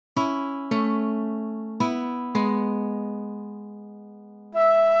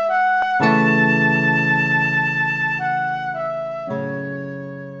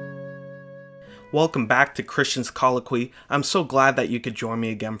Welcome back to Christian's Colloquy. I'm so glad that you could join me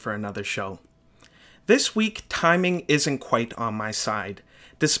again for another show. This week, timing isn't quite on my side.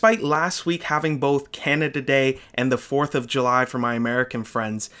 Despite last week having both Canada Day and the 4th of July for my American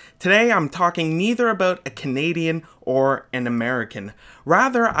friends, today I'm talking neither about a Canadian or an American.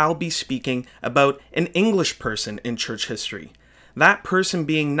 Rather, I'll be speaking about an English person in church history. That person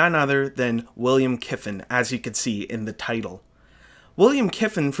being none other than William Kiffen, as you can see in the title. William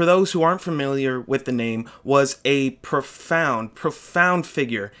Kiffen, for those who aren't familiar with the name, was a profound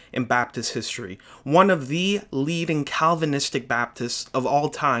figure in Baptist history. One of the leading Calvinistic Baptists of all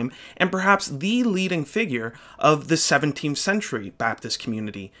time, and perhaps the leading figure of the 17th century Baptist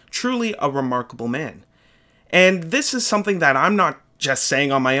community. Truly a remarkable man. And this is something that I'm not just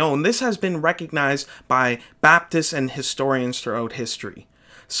saying on my own. This has been recognized by Baptists and historians throughout history.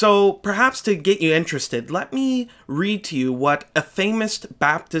 So perhaps to get you interested, let me read to you what a famous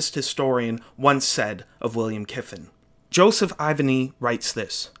Baptist historian once said of William Kiffen. Joseph Ivany writes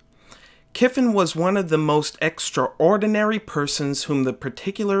this: Kiffen was one of the most extraordinary persons whom the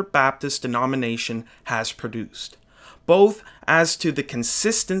particular Baptist denomination has produced, both as to the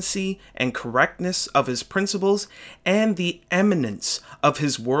consistency and correctness of his principles and the eminence of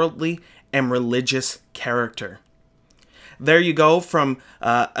his worldly and religious character. There you go, from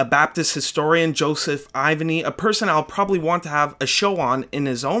a Baptist historian, Joseph Ivany, a person I'll probably want to have a show on in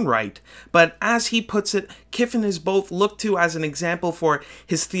his own right. But as he puts it, Kiffen is both looked to as an example for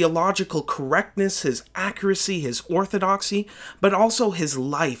his theological correctness, his accuracy, his orthodoxy, but also his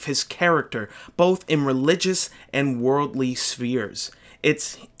life, his character, both in religious and worldly spheres.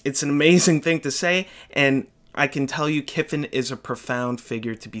 It's an amazing thing to say, and I can tell you Kiffen is a profound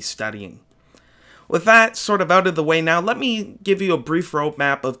figure to be studying. With that sort of out of the way now, let me give you a brief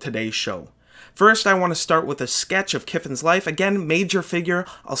roadmap of today's show. First, I want to start with a sketch of Kiffen's life. Again, major figure.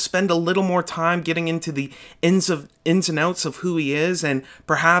 I'll spend a little more time getting into the ins and outs of who he is, and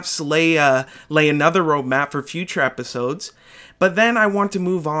perhaps lay another roadmap for future episodes. But then I want to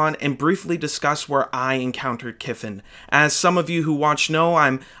move on and briefly discuss where I encountered Kiffen. As some of you who watch know,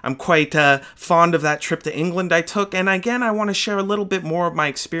 I'm quite fond of that trip to England I took, and again I want to share a little bit more of my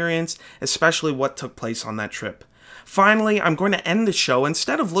experience, especially what took place on that trip. Finally, I'm going to end the show.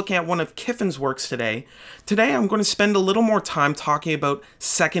 Instead of looking at one of Kiffen's works today I'm going to spend a little more time talking about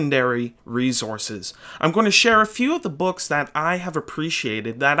secondary resources. I'm going to share a few of the books that I have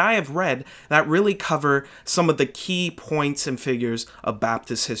appreciated, that I have read, that really cover some of the key points and figures of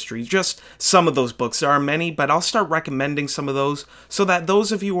Baptist history. Just some of those books. There are many, but I'll start recommending some of those so that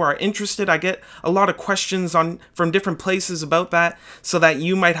those of you who are interested, I get a lot of questions from different places about that, so that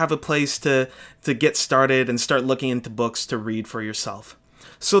you might have a place to get started and start looking into books to read for yourself.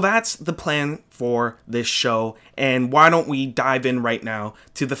 So that's the plan for this show, and why don't we dive in right now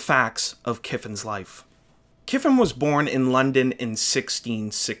to the facts of Kiffen's life. Kiffen was born in London in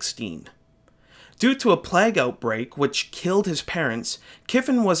 1616. Due to a plague outbreak which killed his parents,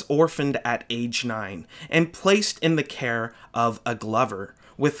 Kiffen was orphaned at age 9 and placed in the care of a glover,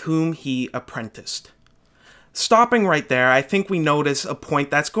 with whom he apprenticed. Stopping right there, I think we notice a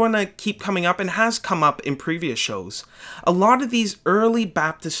point that's going to keep coming up and has come up in previous shows. A lot of these early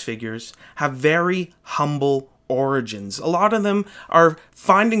Baptist figures have very humble origins. A lot of them are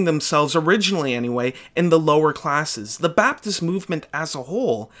finding themselves, originally anyway, in the lower classes. The Baptist movement as a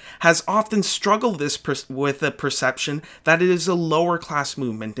whole has often struggled with the perception that it is a lower class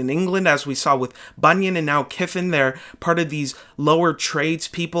movement. In England, as we saw with Bunyan and now Kiffen, they're part of these lower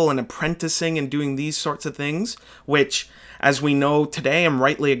tradespeople and apprenticing and doing these sorts of things, which, as we know today and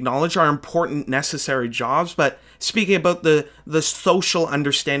rightly acknowledge, are important, necessary jobs. But speaking about the social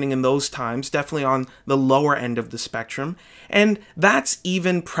understanding in those times, definitely on the lower end of the spectrum. And that's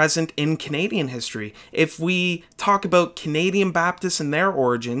even present in Canadian history. If we talk about Canadian Baptists and their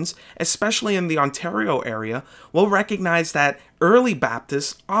origins, especially in the Ontario area, we'll recognize that early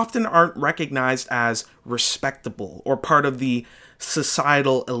Baptists often aren't recognized as respectable or part of the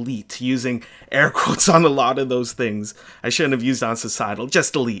societal elite, using air quotes on a lot of those things. I shouldn't have used on societal,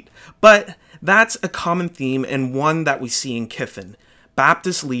 just elite. But that's a common theme, and one that we see in Kiffen.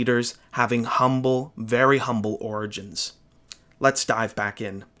 Baptist leaders having humble, very humble origins. Let's dive back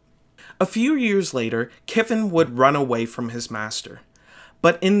in. A few years later, Kiffen would run away from his master.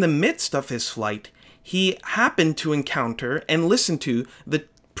 But in the midst of his flight, he happened to encounter and listen to the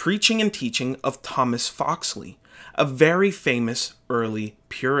preaching and teaching of Thomas Foxley, a very famous early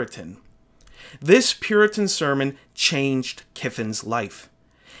Puritan. This Puritan sermon changed Kiffen's life.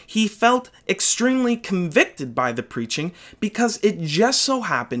 He felt extremely convicted by the preaching because it just so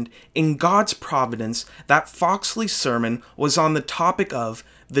happened in God's providence that Foxley's sermon was on the topic of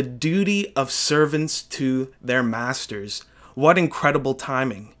the duty of servants to their masters. What incredible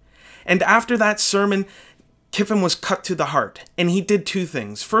timing. And after that sermon, Kiffen was cut to the heart, and he did two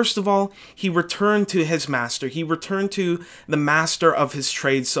things. First of all, he returned to his master. He returned to the master of his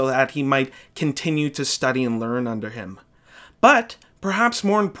trade so that he might continue to study and learn under him. But perhaps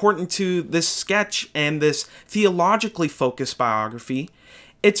more important to this sketch and this theologically focused biography,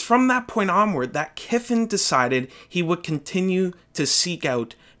 it's from that point onward that Kiffen decided he would continue to seek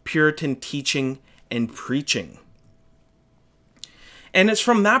out Puritan teaching and preaching. And it's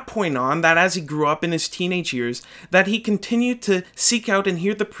from that point on that as he grew up in his teenage years, that he continued to seek out and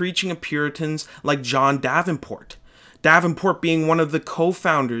hear the preaching of Puritans like John Davenport. Davenport being one of the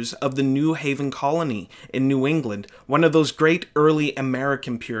co-founders of the New Haven colony in New England, one of those great early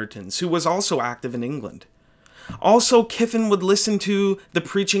American Puritans who was also active in England. Also, Kiffen would listen to the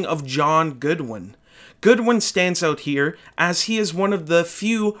preaching of John Goodwin. Goodwin stands out here as he is one of the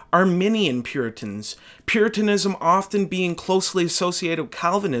few Arminian Puritans, Puritanism often being closely associated with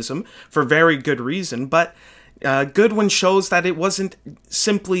Calvinism for very good reason, but Goodwin shows that it wasn't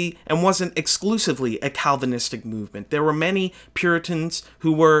simply and wasn't exclusively a Calvinistic movement. There were many Puritans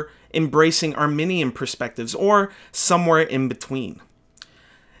who were embracing Arminian perspectives or somewhere in between.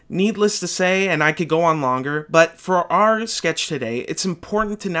 Needless to say, and I could go on longer, but for our sketch today, it's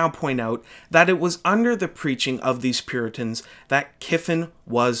important to now point out that it was under the preaching of these Puritans that Kiffen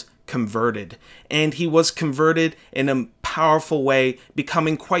was converted. And he was converted in a powerful way,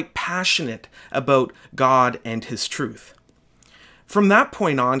 becoming quite passionate about God and his truth. From that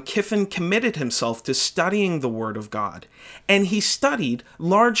point on, Kiffen committed himself to studying the Word of God, and he studied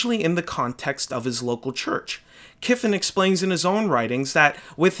largely in the context of his local church. Kiffen explains in his own writings that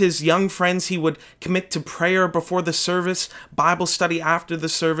with his young friends he would commit to prayer before the service, Bible study after the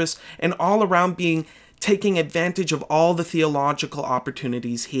service, and all around taking advantage of all the theological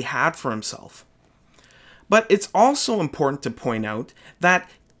opportunities he had for himself. But it's also important to point out that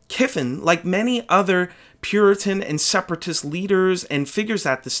Kiffen, like many other Puritan and separatist leaders and figures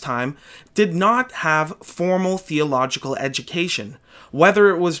at this time, did not have formal theological education. Whether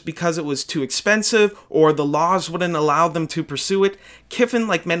it was because it was too expensive or the laws wouldn't allow them to pursue it, Kiffen,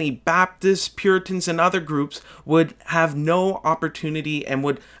 like many Baptists, Puritans, and other groups, would have no opportunity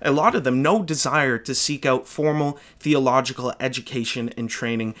and a lot of them, no desire to seek out formal theological education and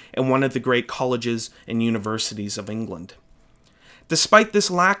training in one of the great colleges and universities of England. Despite this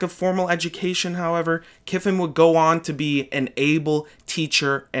lack of formal education, however, Kiffen would go on to be an able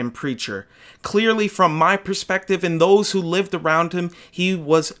teacher and preacher. Clearly, from my perspective and those who lived around him, he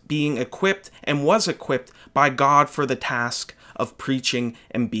was being equipped and was equipped by God for the task of preaching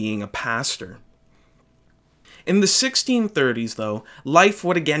and being a pastor. In the 1630s, though, life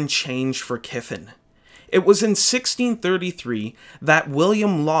would again change for Kiffen. It was in 1633 that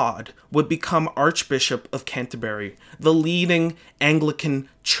William Laud would become Archbishop of Canterbury, the leading Anglican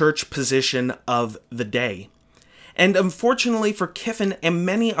church position of the day. And unfortunately for Kiffen and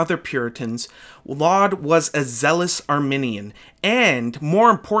many other Puritans, Laud was a zealous Arminian, and more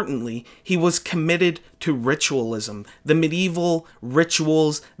importantly, he was committed to ritualism. The medieval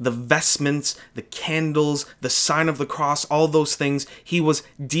rituals, the vestments, the candles, the sign of the cross, all those things, he was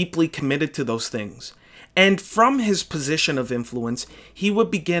deeply committed to those things. And from his position of influence, he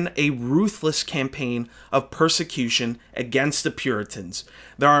would begin a ruthless campaign of persecution against the Puritans.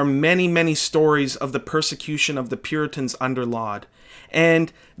 There are many, many stories of the persecution of the Puritans under Laud.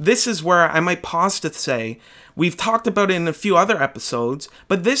 And this is where I might pause to say, we've talked about it in a few other episodes,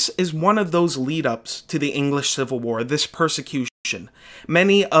 but this is one of those lead-ups to the English Civil War, this persecution.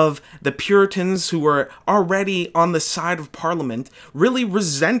 Many of the Puritans who were already on the side of Parliament really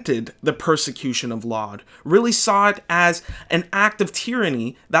resented the persecution of Laud, really saw it as an act of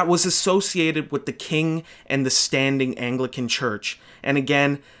tyranny that was associated with the king and the standing Anglican Church. And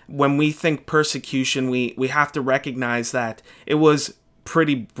again, when we think persecution, we have to recognize that it was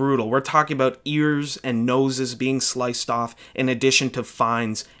pretty brutal. We're talking about ears and noses being sliced off in addition to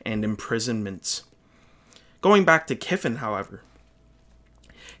fines and imprisonments. Going back to Kiffen, however,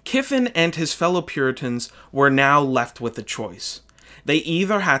 Kiffen and his fellow Puritans were now left with a choice. They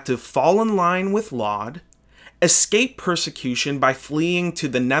either had to fall in line with Laud, escape persecution by fleeing to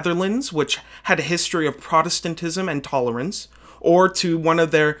the Netherlands, which had a history of Protestantism and tolerance, or to one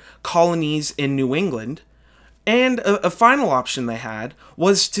of their colonies in New England. And a final option they had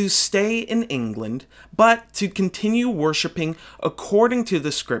was to stay in England, but to continue worshiping according to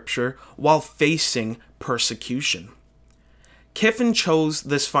the scripture while facing persecution. Kiffen chose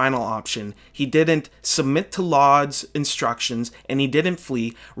this final option. He didn't submit to Laud's instructions and he didn't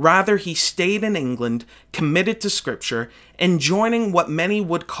flee. Rather, he stayed in England, committed to Scripture, and joining what many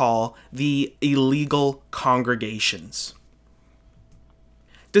would call the illegal congregations.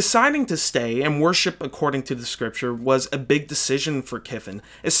 Deciding to stay and worship according to the Scripture was a big decision for Kiffen,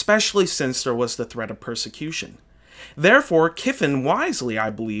 especially since there was the threat of persecution. Therefore, Kiffen wisely,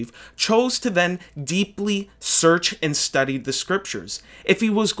 I believe, chose to then deeply search and study the Scriptures. If he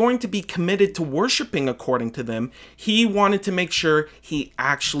was going to be committed to worshiping according to them, he wanted to make sure he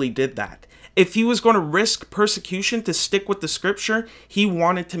actually did that. If he was going to risk persecution to stick with the Scripture, he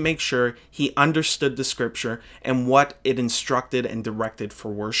wanted to make sure he understood the Scripture and what it instructed and directed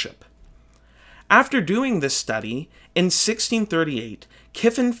for worship. After doing this study, in 1638,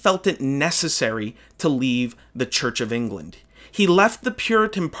 Kiffen felt it necessary to leave the Church of England. He left the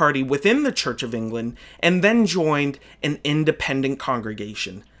Puritan party within the Church of England and then joined an independent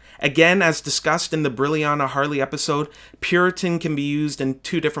congregation. Again, as discussed in the Brilliana Harley episode, Puritan can be used in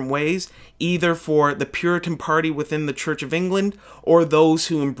two different ways, either for the Puritan party within the Church of England or those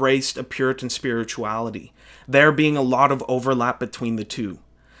who embraced a Puritan spirituality, there being a lot of overlap between the two.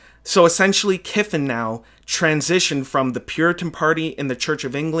 So essentially, Kiffen now transitioned from the Puritan party in the Church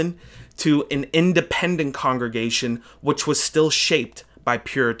of England to an independent congregation which was still shaped by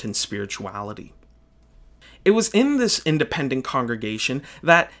Puritan spirituality. It was in this independent congregation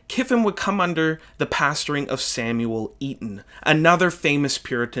that Kiffen would come under the pastoring of Samuel Eaton, another famous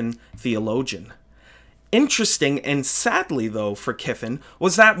Puritan theologian. Interesting and sadly, though, for Kiffen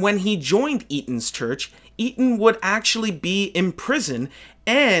was that when he joined Eaton's church, Eaton would actually be in prison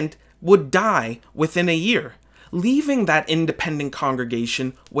and would die within a year, leaving that independent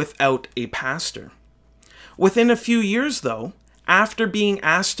congregation without a pastor. Within a few years, though, after being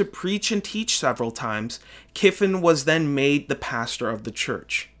asked to preach and teach several times, Kiffen was then made the pastor of the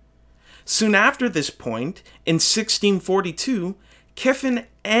church. Soon after this point, in 1642, Kiffen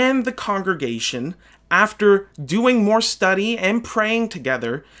and the congregation, after doing more study and praying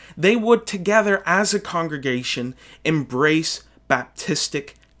together, they would together as a congregation embrace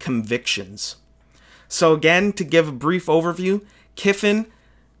Baptistic convictions. So again, to give a brief overview, Kiffen,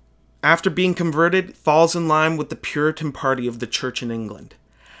 after being converted, falls in line with the Puritan party of the church in England.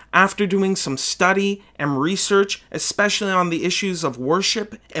 After doing some study and research, especially on the issues of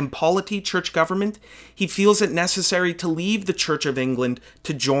worship and polity church government, he feels it necessary to leave the Church of England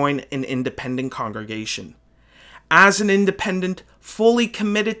to join an independent congregation. As an independent, fully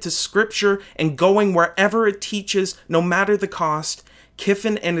committed to Scripture and going wherever it teaches, no matter the cost,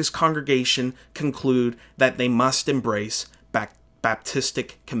 Kiffen and his congregation conclude that they must embrace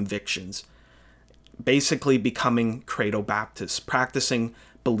Baptistic convictions, basically becoming Credo Baptists, practicing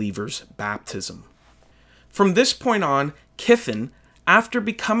believers' baptism. From this point on, Kiffen, after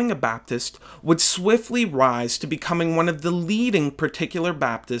becoming a Baptist, would swiftly rise to becoming one of the leading particular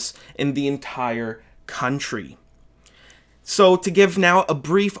Baptists in the entire country. So to give now a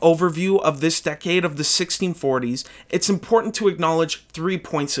brief overview of this decade of the 1640s, it's important to acknowledge 3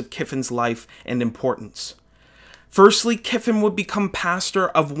 points of Kiffen's life and importance. Firstly, Kiffen would become pastor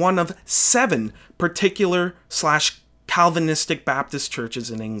of one of 7 particular/Calvinistic Baptist churches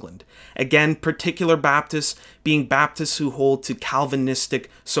in England. Again, particular Baptists being Baptists who hold to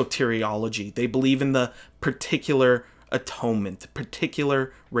Calvinistic soteriology. They believe in the particular atonement,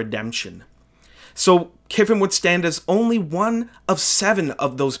 particular redemption. So Kiffen would stand as only one of 7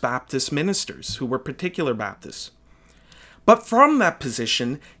 of those Baptist ministers who were particular Baptists. But from that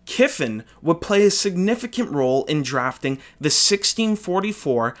position, Kiffen would play a significant role in drafting the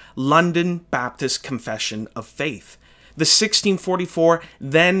 1644 London Baptist Confession of Faith. The 1644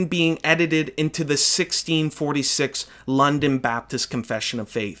 then being edited into the 1646 London Baptist Confession of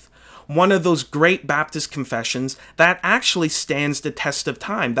Faith. One of those great Baptist confessions that actually stands the test of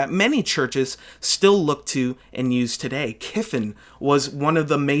time, that many churches still look to and use today. Kiffen was one of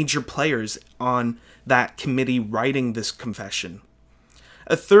the major players on that committee writing this confession.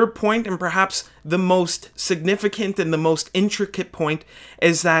 A third point, and perhaps the most significant and the most intricate point,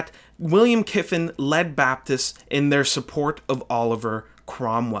 is that William Kiffen led Baptists in their support of Oliver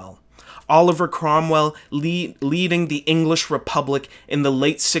Cromwell. Oliver Cromwell leading the English Republic in the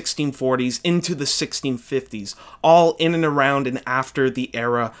late 1640s into the 1650s, all in and around and after the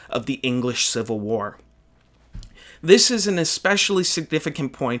era of the English Civil War. This is an especially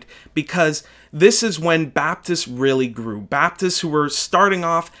significant point because this is when Baptists really grew. Baptists who were starting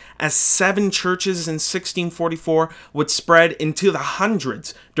off as 7 churches in 1644 would spread into the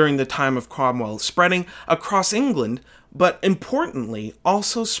hundreds during the time of Cromwell, spreading across England, but importantly,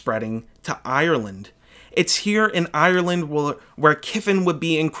 also spreading to Ireland. it's here in Ireland where Kiffen would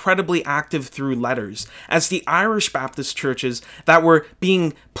be incredibly active through letters, as the Irish Baptist churches that were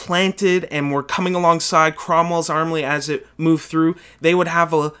being planted and were coming alongside Cromwell's army as it moved through, they would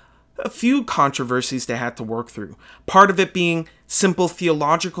have a few controversies they had to work through. Part of it being simple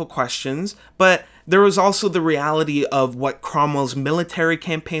theological questions, but there was also the reality of what Cromwell's military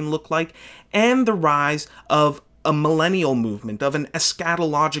campaign looked like, and the rise of a millennial movement, of an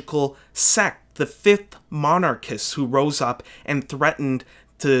eschatological sect, the fifth monarchists who rose up and threatened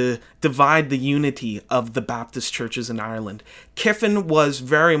to divide the unity of the Baptist churches in Ireland. Kiffen was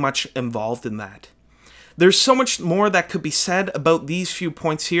very much involved in that. There's so much more that could be said about these few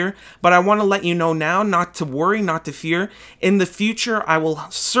points here, but I want to let you know now not to worry, not to fear. In the future, I will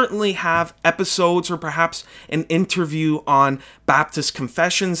certainly have episodes or perhaps an interview on Baptist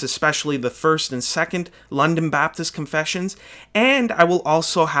confessions, especially the first and second London Baptist confessions, and I will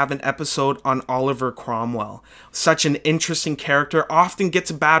also have an episode on Oliver Cromwell. Such an interesting character, often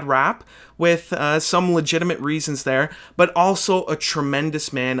gets a bad rap, with some legitimate reasons there, but also a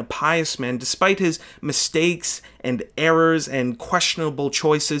tremendous man, a pious man. Despite his mistakes and errors and questionable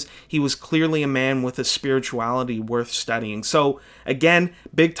choices, he was clearly a man with a spirituality worth studying. So again,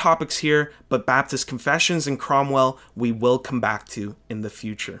 big topics here, but Baptist confessions and Cromwell we will come back to in the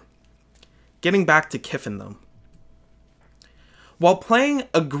future. Getting back to Kiffen though. While playing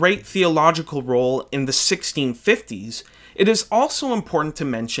a great theological role in the 1650s, it is also important to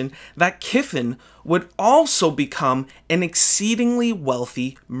mention that Kiffen would also become an exceedingly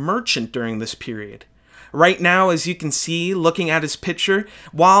wealthy merchant during this period. Right now, as you can see, looking at his picture,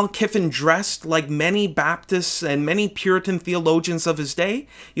 while Kiffen dressed like many Baptists and many Puritan theologians of his day,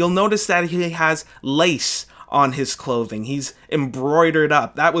 you'll notice that he has lace on his clothing. He's embroidered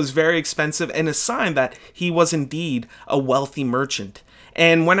up. That was very expensive and a sign that he was indeed a wealthy merchant.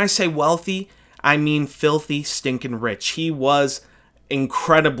 And when I say wealthy, I mean filthy, stinking rich. He was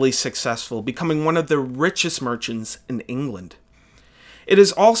incredibly successful, becoming one of the richest merchants in England. It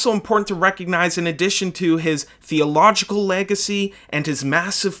is also important to recognize, in addition to his theological legacy and his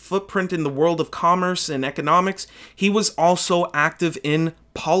massive footprint in the world of commerce and economics, he was also active in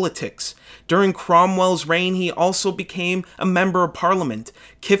politics. During Cromwell's reign, he also became a member of parliament.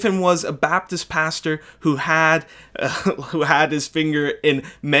 Kiffen was a Baptist pastor who had his finger in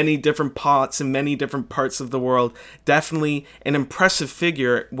many different pots in many different parts of the world. Definitely an impressive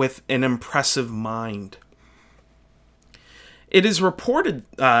figure with an impressive mind. It is reported,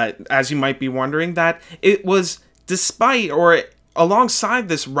 as you might be wondering, that it was despite or alongside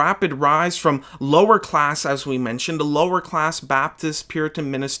this rapid rise from lower class, as we mentioned, a lower class Baptist Puritan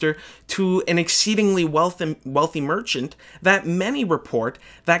minister to an exceedingly wealthy merchant, that many report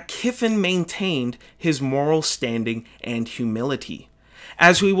that Kiffen maintained his moral standing and humility.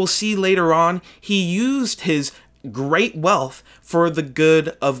 As we will see later on, he used his great wealth for the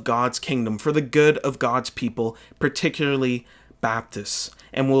good of God's kingdom, for the good of God's people, particularly Baptists,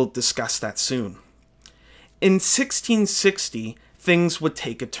 and we'll discuss that soon. In 1660, things would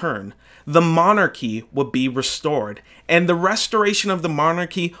take a turn. The monarchy would be restored, and the restoration of the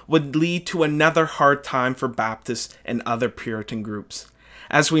monarchy would lead to another hard time for Baptists and other Puritan groups.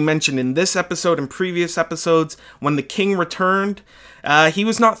 As we mentioned in this episode and previous episodes, when the king returned, he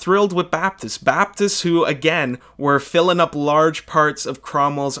was not thrilled with Baptists. Baptists who, again, were filling up large parts of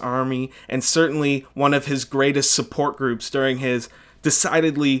Cromwell's army and certainly one of his greatest support groups during his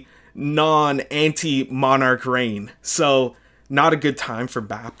decidedly non-anti-monarch reign. So, not a good time for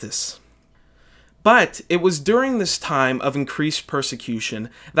Baptists. But it was during this time of increased persecution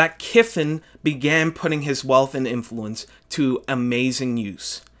that Kiffen began putting his wealth and influence to amazing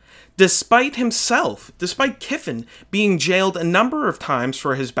use. Despite Kiffen being jailed a number of times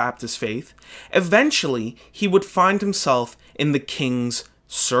for his Baptist faith, eventually he would find himself in the king's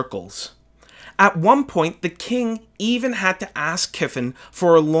circles. At one point, the king even had to ask Kiffen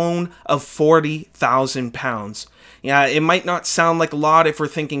for a loan of £40,000. Yeah, it might not sound like a lot if we're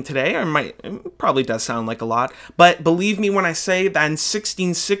thinking today, or it probably does sound like a lot, but believe me when I say that in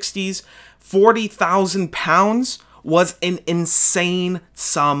 1660s, £40,000 was an insane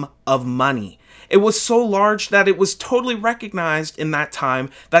sum of money. It was so large that it was totally recognized in that time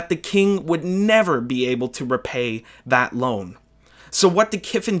that the king would never be able to repay that loan. So what did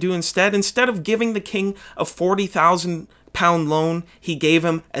Kiffen do instead? Instead of giving the king a £40,000 loan, he gave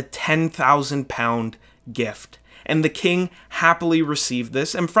him a £10,000 gift. And the king happily received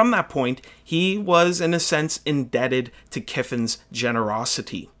this, and from that point, he was, in a sense, indebted to Kiffen's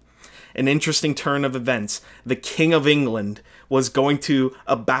generosity. An interesting turn of events. The King of England was going to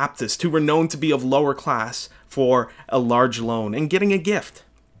a Baptist who were known to be of lower class for a large loan and getting a gift.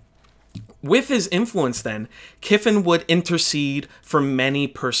 With his influence then, Kiffen would intercede for many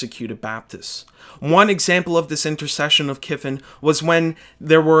persecuted Baptists. One example of this intercession of Kiffen was when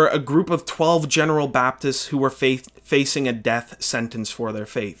there were a group of 12 General Baptists who were facing a death sentence for their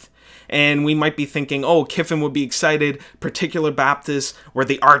faith. And we might be thinking, oh, Kiffen would be excited, particular Baptists were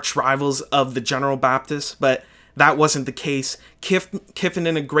the arch rivals of the General Baptists, but that wasn't the case. Kiffen,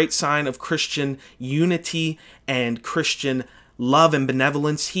 in a great sign of Christian unity and Christian love and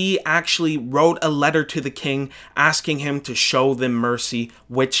benevolence, he actually wrote a letter to the king asking him to show them mercy,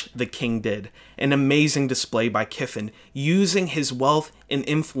 which the king did. An amazing display by Kiffen, using his wealth and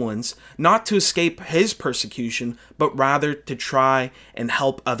influence not to escape his persecution, but rather to try and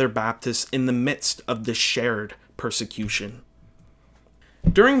help other Baptists in the midst of this shared persecution.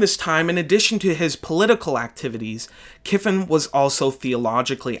 During this time, in addition to his political activities, Kiffen was also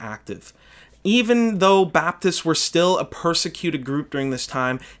theologically active. Even though Baptists were still a persecuted group during this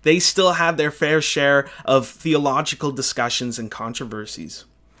time, they still had their fair share of theological discussions and controversies.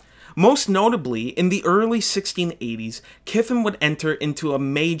 Most notably, in the early 1680s, Kiffen would enter into a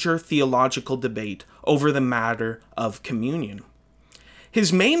major theological debate over the matter of communion.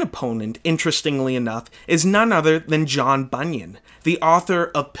 His main opponent, interestingly enough, is none other than John Bunyan, the author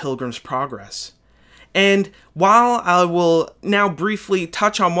of Pilgrim's Progress. And while I will now briefly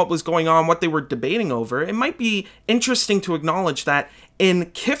touch on what was going on, what they were debating over, it might be interesting to acknowledge that in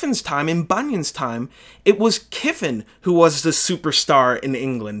Kiffen's time, in Bunyan's time, it was Kiffen who was the superstar in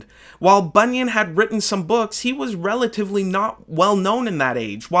England. While Bunyan had written some books, he was relatively not well known in that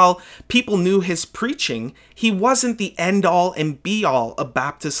age. While people knew his preaching, he wasn't the end-all and be-all of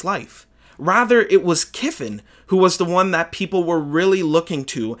Baptist life. Rather, it was Kiffen who was the one that people were really looking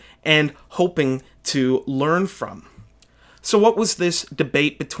to and hoping to learn from. So what was this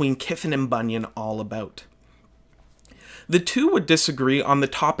debate between Kiffen and Bunyan all about? The two would disagree on the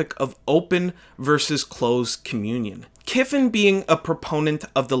topic of open versus closed communion. Kiffen being a proponent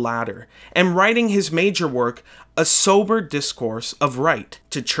of the latter, and writing his major work, A Sober Discourse of Right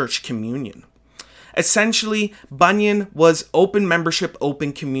to Church Communion. Essentially, Bunyan was open membership,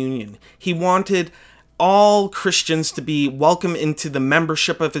 open communion. He wanted all Christians to be welcome into the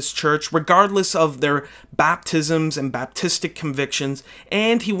membership of his church, regardless of their baptisms and baptistic convictions,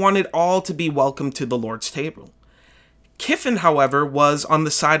 and he wanted all to be welcome to the Lord's table. Kiffen, however, was on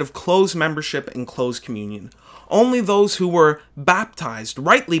the side of closed membership and closed communion. Only those who were baptized,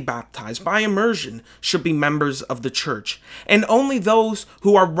 rightly baptized by immersion, should be members of the church. And only those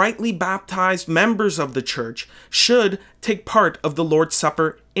who are rightly baptized members of the church should take part of the Lord's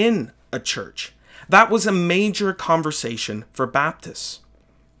Supper in a church. That was a major conversation for Baptists.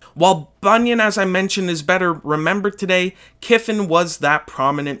 While Bunyan, as I mentioned, is better remembered today, Kiffen was that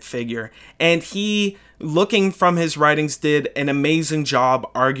prominent figure, and he, looking from his writings, did an amazing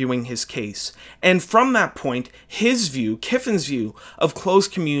job arguing his case. And from that point, his view, Kiffen's view, of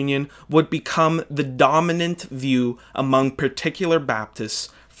closed communion would become the dominant view among particular Baptists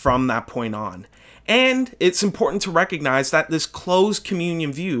from that point on. And it's important to recognize that this closed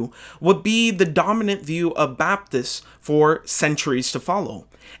communion view would be the dominant view of Baptists for centuries to follow.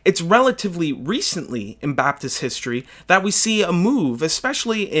 It's relatively recently in Baptist history that we see a move,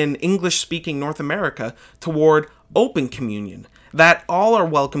 especially in English-speaking North America, toward open communion, that all are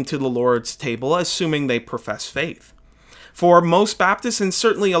welcome to the Lord's table, assuming they profess faith. For most Baptists, and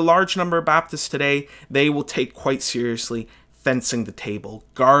certainly a large number of Baptists today, they will take quite seriously fencing the table,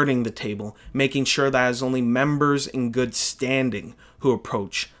 guarding the table, making sure that it is only members in good standing who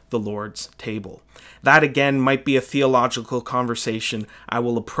approach the Lord's table. That again might be a theological conversation I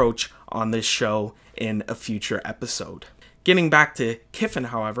will approach on this show in a future episode. Getting back to Kiffen,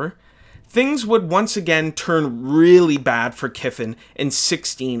 however, things would once again turn really bad for Kiffen in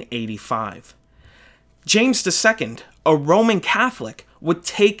 1685. James II, a Roman Catholic, would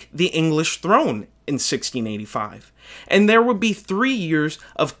take the English throne in 1685, and there would be 3 years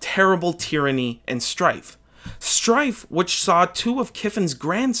of terrible tyranny and strife. Strife which saw two of Kiffen's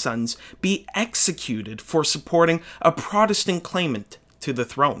grandsons be executed for supporting a Protestant claimant to the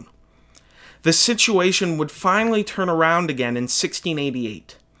throne. The situation would finally turn around again in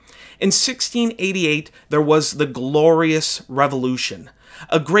 1688. In 1688, there was the Glorious Revolution,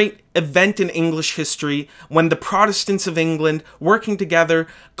 a great event in English history when the Protestants of England, working together,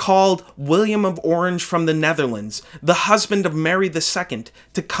 called William of Orange from the Netherlands, the husband of Mary II,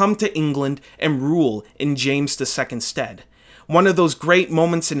 to come to England and rule in James II's stead. One of those great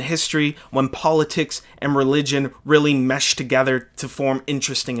moments in history when politics and religion really mesh together to form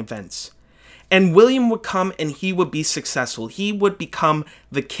interesting events. And William would come and he would be successful. He would become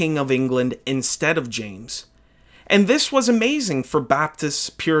the King of England instead of James. And this was amazing for Baptists,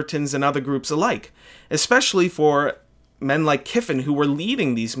 Puritans, and other groups alike, especially for men like Kiffen who were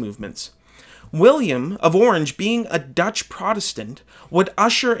leading these movements. William of Orange, being a Dutch Protestant, would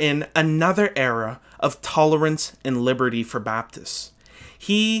usher in another era of tolerance and liberty for Baptists.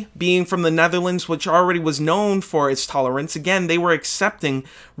 He, being from the Netherlands, which already was known for its tolerance, again, they were accepting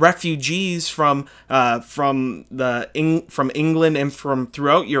refugees from England and from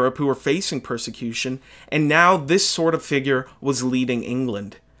throughout Europe who were facing persecution, and now this sort of figure was leading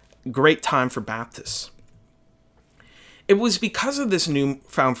England. Great time for Baptists. It was because of this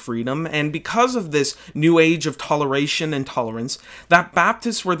newfound freedom and because of this new age of toleration and tolerance that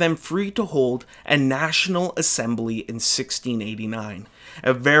Baptists were then free to hold a National Assembly in 1689.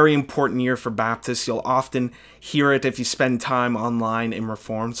 A very important year for Baptists. You'll often hear it if you spend time online in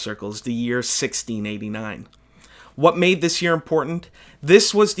Reformed circles, the year 1689. What made this year important?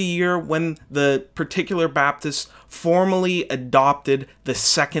 This was the year when the particular Baptists formally adopted the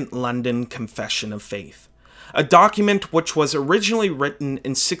Second London Confession of Faith, a document which was originally written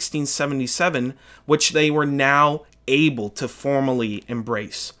in 1677, which they were now able to formally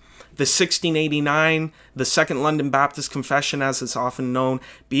embrace. The 1689, the Second London Baptist Confession, as it's often known,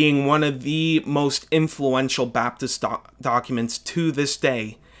 being one of the most influential Baptist documents to this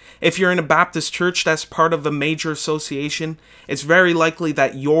day. If you're in a Baptist church that's part of a major association, it's very likely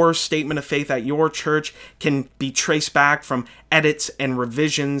that your statement of faith at your church can be traced back from edits and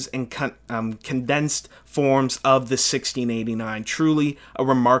revisions and condensed forms of the 1689. Truly a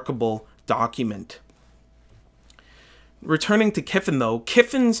remarkable document. Returning to Kiffen, though,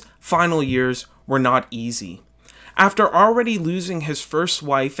 Kiffen's final years were not easy. After already losing his first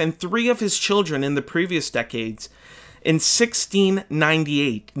wife and 3 of his children in the previous decades, in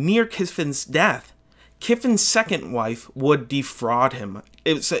 1698, near Kiffen's death, Kiffen's second wife would defraud him.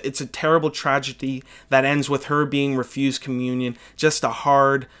 It's a terrible tragedy that ends with her being refused communion, just a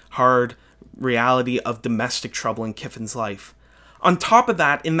hard reality of domestic trouble in Kiffen's life. On top of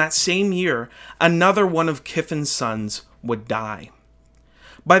that, in that same year, another one of Kiffen's sons would die.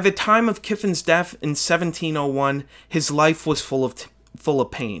 By the time of Kiffen's death in 1701, his life was full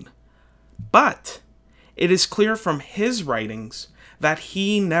of pain. But it is clear from his writings that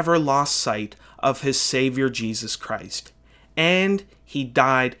he never lost sight of his Savior Jesus Christ, and he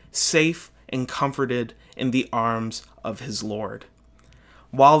died safe and comforted in the arms of his Lord.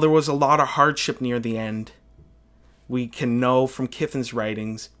 While there was a lot of hardship near the end, we can know from Kiffen's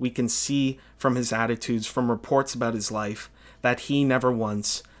writings, we can see from his attitudes, from reports about his life, that he never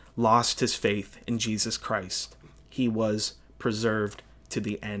once lost his faith in Jesus Christ. He was preserved to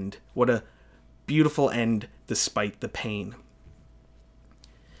the end. What a beautiful end despite the pain.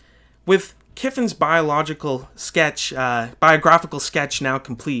 With Kiffen's biographical sketch now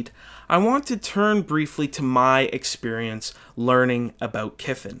complete, I want to turn briefly to my experience learning about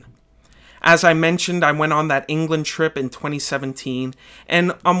Kiffen. As I mentioned, I went on that England trip in 2017,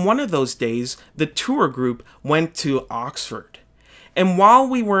 and on one of those days, the tour group went to Oxford. And while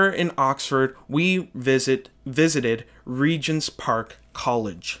we were in Oxford, we visited Regent's Park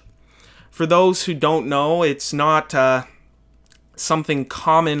College. For those who don't know, it's not something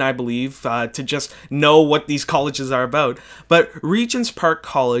common, I believe, to just know what these colleges are about. But Regent's Park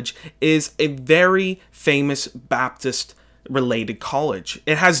College is a very famous Baptist-related college.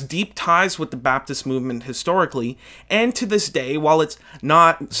 It has deep ties with the Baptist movement historically, and to this day, while it's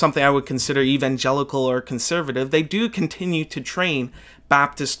not something I would consider evangelical or conservative, they do continue to train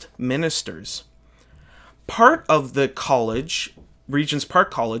Baptist ministers. Part of the college, Regent's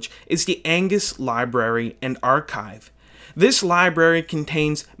Park College, is the Angus Library and Archive. This library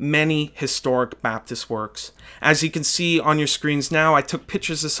contains many historic Baptist works. As you can see on your screens now, I took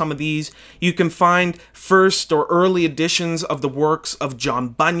pictures of some of these. You can find first or early editions of the works of John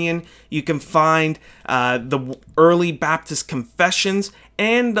Bunyan. You can find the early Baptist confessions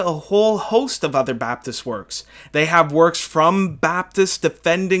and a whole host of other Baptist works. They have works from Baptists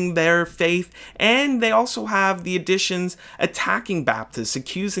defending their faith, and they also have the editions attacking Baptists,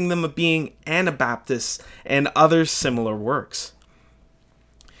 accusing them of being Anabaptists, and other similar works.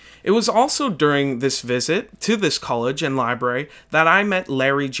 It was also during this visit to this college and library that I met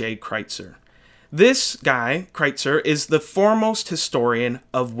Larry J. Kreitzer. This guy, Kreitzer, is the foremost historian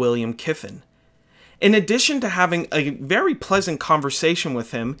of William Kiffen. In addition to having a very pleasant conversation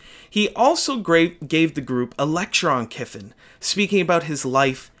with him, he also gave the group a lecture on Kiffen, speaking about his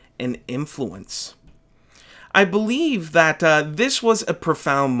life and influence. I believe that this was a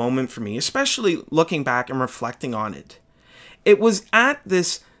profound moment for me, especially looking back and reflecting on it. It was at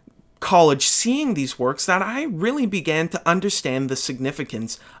this college, seeing these works, that I really began to understand the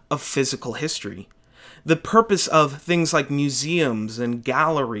significance of physical history. the purpose of things like museums and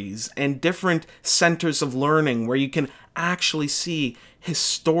galleries and different centers of learning where you can actually see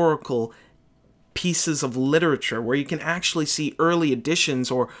historical pieces of literature, where you can actually see early editions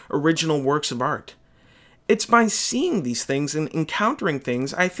or original works of art. It's by seeing these things and encountering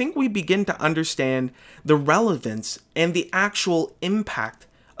things, I think we begin to understand the relevance and the actual impact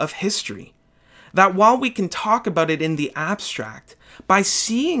of history. That while we can talk about it in the abstract, by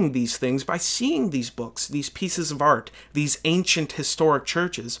seeing these things, by seeing these books, these pieces of art, these ancient historic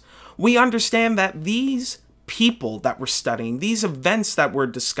churches, we understand that these people that we're studying, these events that we're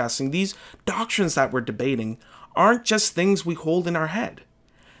discussing, these doctrines that we're debating, aren't just things we hold in our head.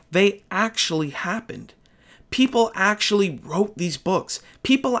 They actually happened. People actually wrote these books.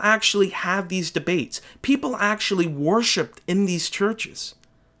 People actually had these debates. People actually worshipped in these churches.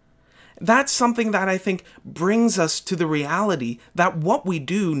 That's something that I think brings us to the reality that what we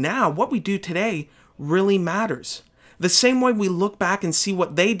do now, what we do today, really matters. The same way we look back and see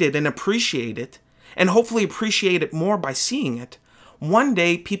what they did and appreciate it, and hopefully appreciate it more by seeing it, one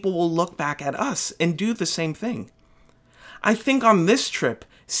day people will look back at us and do the same thing. I think on this trip,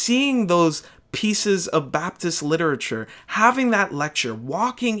 seeing those pieces of Baptist literature, having that lecture,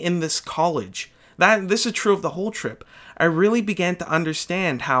 walking in this college, this is true of the whole trip, I really began to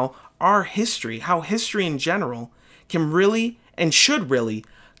understand how our history, how history in general, can really and should really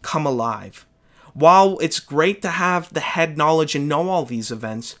come alive. While it's great to have the head knowledge and know all these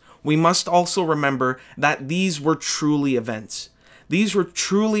events, we must also remember that these were truly events. These were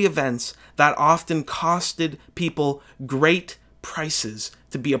truly events that often costed people great prices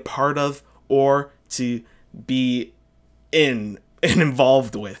to be a part of or to be in and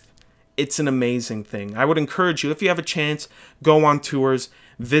involved with. It's an amazing thing. I would encourage you, if you have a chance, go on tours,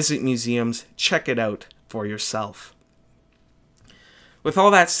 visit museums, check it out for yourself. With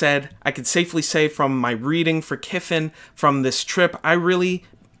all that said, I can safely say from my reading for Kiffen from this trip, I really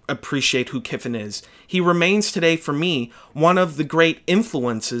appreciate who Kiffen is. He remains today for me one of the great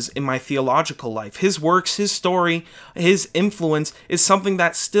influences in my theological life. His works, his story, his influence is something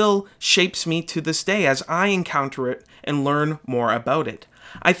that still shapes me to this day as I encounter it and learn more about it.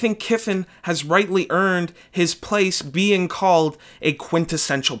 I think Kiffen has rightly earned his place being called a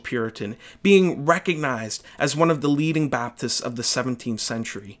quintessential Puritan, being recognized as one of the leading Baptists of the 17th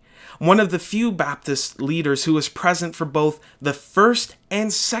century. One of the few Baptist leaders who was present for both the first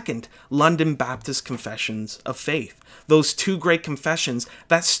and second London Baptist Confessions of Faith, those two great confessions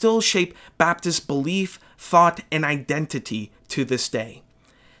that still shape Baptist belief, thought, and identity to this day.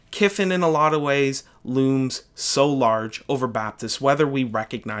 Kiffen, in a lot of ways, looms so large over Baptists, whether we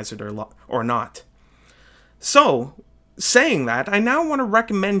recognize it or not. So, saying that, I now want to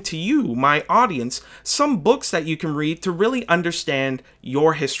recommend to you, my audience, some books that you can read to really understand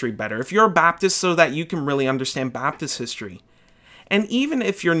your history better. If you're a Baptist, so that you can really understand Baptist history. And even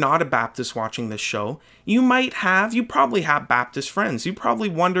if you're not a Baptist watching this show, you probably have Baptist friends. You probably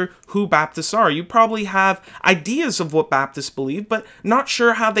wonder who Baptists are. You probably have ideas of what Baptists believe, but not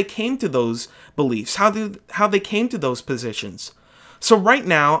sure how they came to those beliefs, how they came to those positions. So right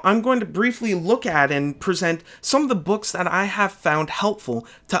now, I'm going to briefly look at and present some of the books that I have found helpful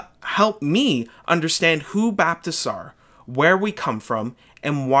to help me understand who Baptists are, where we come from,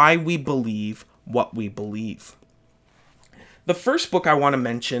 and why we believe what we believe. The first book I want to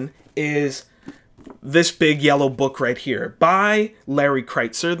mention is this big yellow book right here by Larry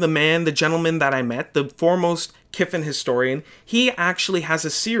Kreitzer, the gentleman that I met, the foremost Kiffen historian. He actually has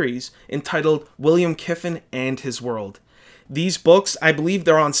a series entitled William Kiffen and His World. These books, I believe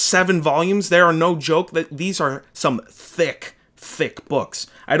they're on 7 volumes. They are no joke. That these are some thick books.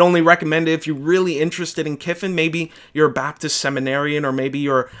 I'd only recommend it if you're really interested in Kiffen. Maybe you're a Baptist seminarian or maybe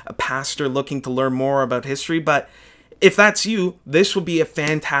you're a pastor looking to learn more about history, but if that's you, this will be a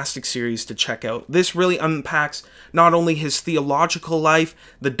fantastic series to check out. This really unpacks not only his theological life,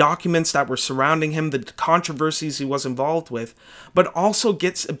 the documents that were surrounding him, the controversies he was involved with, but also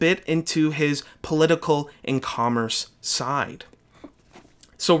gets a bit into his political and commerce side.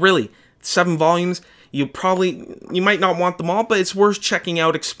 So really, 7 volumes, you might not want them all, but it's worth checking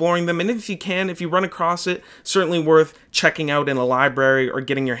out, exploring them, and if you run across it, certainly worth checking out in a library or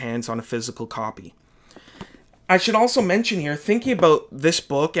getting your hands on a physical copy. I should also mention here, thinking about this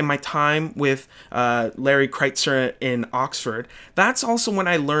book and my time with Larry Kreitzer in Oxford, that's also when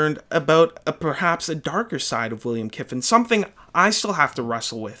I learned about perhaps a darker side of William Kiffen, something I still have to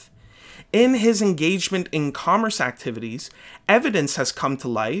wrestle with. in his engagement in commerce activities, evidence has come to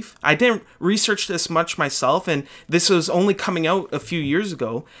life. I didn't research this much myself, and this was only coming out a few years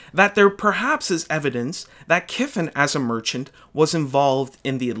ago, that there perhaps is evidence that Kiffen, as a merchant, was involved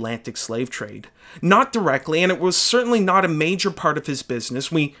in the Atlantic slave trade. Not directly, and it was certainly not a major part of his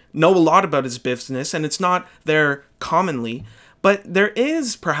business. We know a lot about his business, and it's not there commonly, but there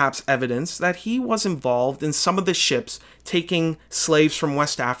is perhaps evidence that he was involved in some of the ships taking slaves from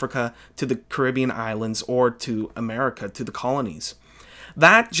West Africa to the Caribbean islands or to America, to the colonies.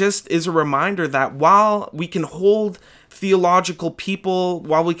 That just is a reminder that while we can hold theological people,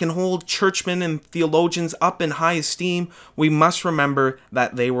 while we can hold churchmen and theologians up in high esteem, we must remember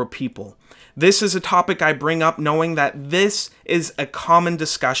that they were people. This is a topic I bring up knowing that this is a common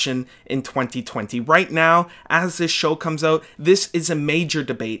discussion in 2020. Right now, as this show comes out, this is a major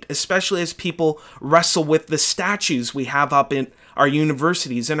debate, especially as people wrestle with the statues we have up in our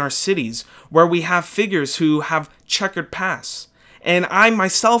universities, in our cities, where we have figures who have checkered pasts. And I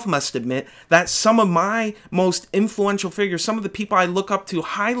myself must admit that some of my most influential figures, some of the people I look up to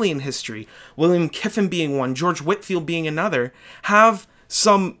highly in history, William Kiffen being one, George Whitefield being another,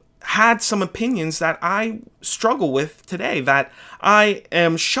 had some opinions that I struggle with today, that I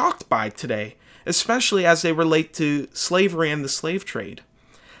am shocked by today, especially as they relate to slavery and the slave trade.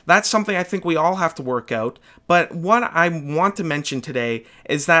 That's something I think we all have to work out, but what I want to mention today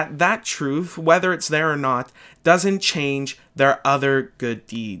is that truth, whether it's there or not, doesn't change their other good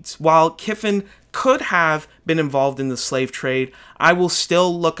deeds. While Kiffen could have been involved in the slave trade, I will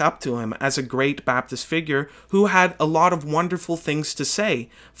still look up to him as a great Baptist figure who had a lot of wonderful things to say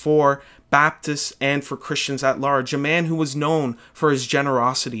for Baptists and for Christians at large, a man who was known for his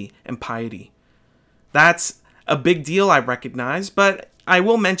generosity and piety. That's a big deal, I recognize, but I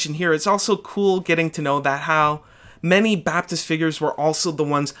will mention here, it's also cool getting to know that how many Baptist figures were also the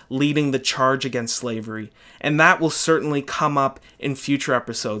ones leading the charge against slavery, and that will certainly come up in future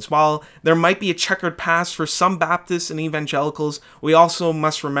episodes. While there might be a checkered past for some Baptists and evangelicals, we also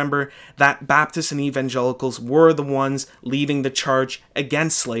must remember that Baptists and evangelicals were the ones leading the charge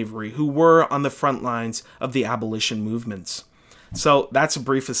against slavery, who were on the front lines of the abolition movements. So that's a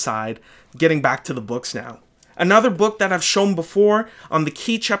brief aside. Getting back to the books now. Another book that I've shown before on the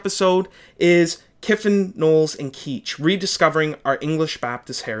Keach episode is Kiffen, Knowles, and Keach, Rediscovering Our English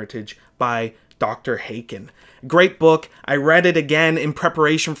Baptist Heritage by Dr. Haken. Great book. I read it again in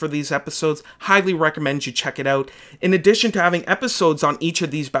preparation for these episodes. Highly recommend you check it out. In addition to having episodes on each of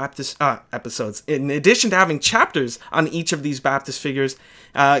these Baptist in addition to having chapters on each of these Baptist figures,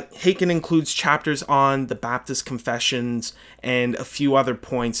 Haken includes chapters on the Baptist Confessions and a few other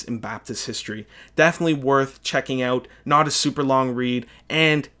points in Baptist history. Definitely worth checking out. Not a super long read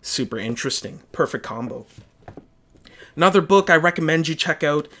and super interesting. Perfect combo. Another book I recommend you check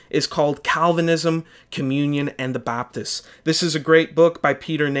out is called Calvinism, Communion, and the Baptists. This is a great book by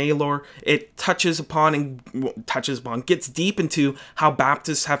Peter Naylor. It gets deep into how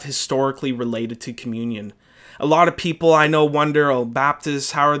Baptists have historically related to communion. A lot of people I know wonder, oh,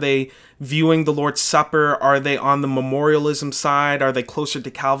 Baptists, how are they viewing the Lord's Supper? Are they on the memorialism side? Are they closer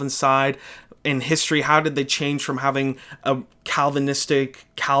to Calvin's side? In history, how did they change from having a Calvinistic,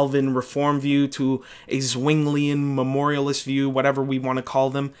 Calvin reform view to a Zwinglian memorialist view, whatever we want to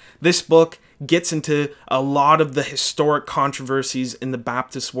call them? This book gets into a lot of the historic controversies in the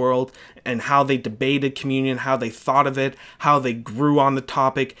Baptist world and how they debated communion, how they thought of it, how they grew on the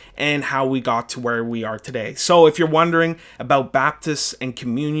topic, and how we got to where we are today. So if you're wondering about Baptists and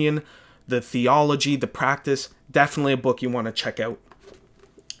communion, the theology, the practice, definitely a book you want to check out.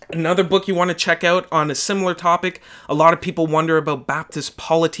 Another book you want to check out on a similar topic, a lot of people wonder about Baptist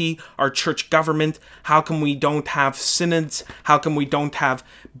polity, our church government. How come we don't have synods? How come we don't have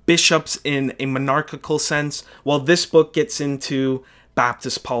bishops in a monarchical sense? Well, this book gets into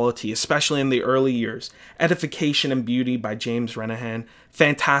Baptist polity, especially in the early years. Edification and Beauty by James Renahan.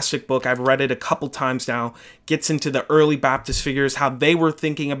 Fantastic book. I've read it a couple times now. Gets into the early Baptist figures, how they were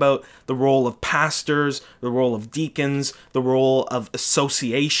thinking about the role of pastors, the role of deacons, the role of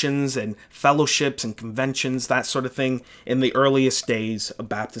associations and fellowships and conventions, that sort of thing in the earliest days of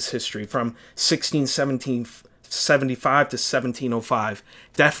Baptist history from 1675 to 1705.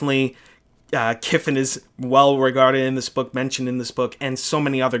 Definitely Kiffen is well regarded in this book, mentioned in this book, and so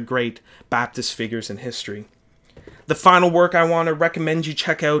many other great Baptist figures in history. The final work I want to recommend you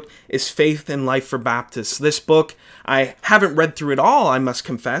check out is Faith and Life for Baptists. This book, I haven't read through it all, I must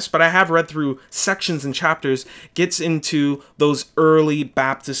confess, but I have read through sections and chapters, gets into those early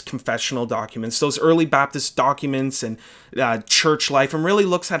Baptist confessional documents, those early Baptist documents and church life, and really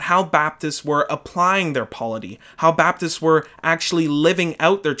looks at how Baptists were applying their polity, how Baptists were actually living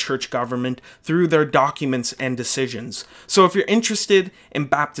out their church government through their documents and decisions. So if you're interested in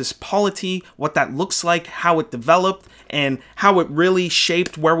Baptist polity, what that looks like, how it developed, and how it really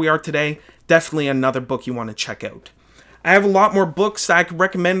shaped where we are today, definitely another book you want to check out. I have a lot more books that I could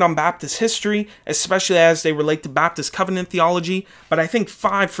recommend on Baptist history, especially as they relate to Baptist covenant theology, but I think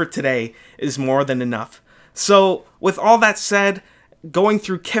 5 for today is more than enough. So with all that said, going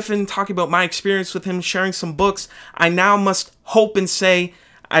through Kiffen, talking about my experience with him, sharing some books, I now must hope and say,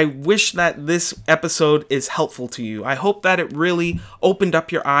 I wish that this episode is helpful to you. I hope that it really opened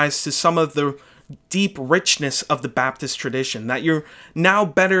up your eyes to some of the deep richness of the Baptist tradition, that you're now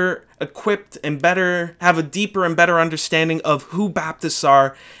better equipped and have a deeper and better understanding of who Baptists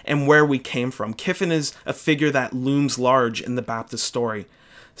are and where we came from. Kiffen is a figure that looms large in the Baptist story.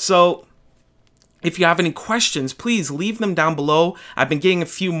 So if you have any questions, please leave them down below. I've been getting a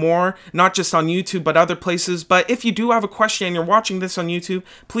few more, not just on YouTube, but other places. But if you do have a question and you're watching this on YouTube,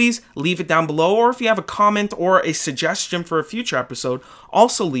 please leave it down below. Or if you have a comment or a suggestion for a future episode,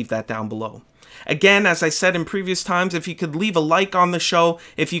 also leave that down below. Again, as I said in previous times, if you could leave a like on the show,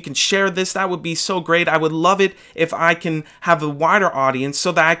 if you can share this, that would be so great. I would love it if I can have a wider audience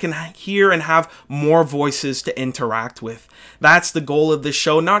so that I can hear and have more voices to interact with. That's the goal of this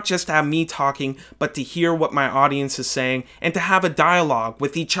show, not just to have me talking, but to hear what my audience is saying and to have a dialogue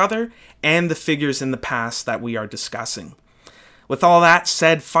with each other and the figures in the past that we are discussing. With all that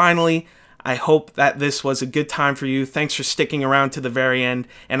said, finally, I hope that this was a good time for you. Thanks for sticking around to the very end,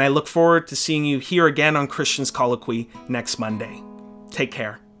 and I look forward to seeing you here again on Christians Colloquy next Monday. Take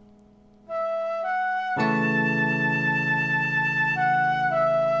care.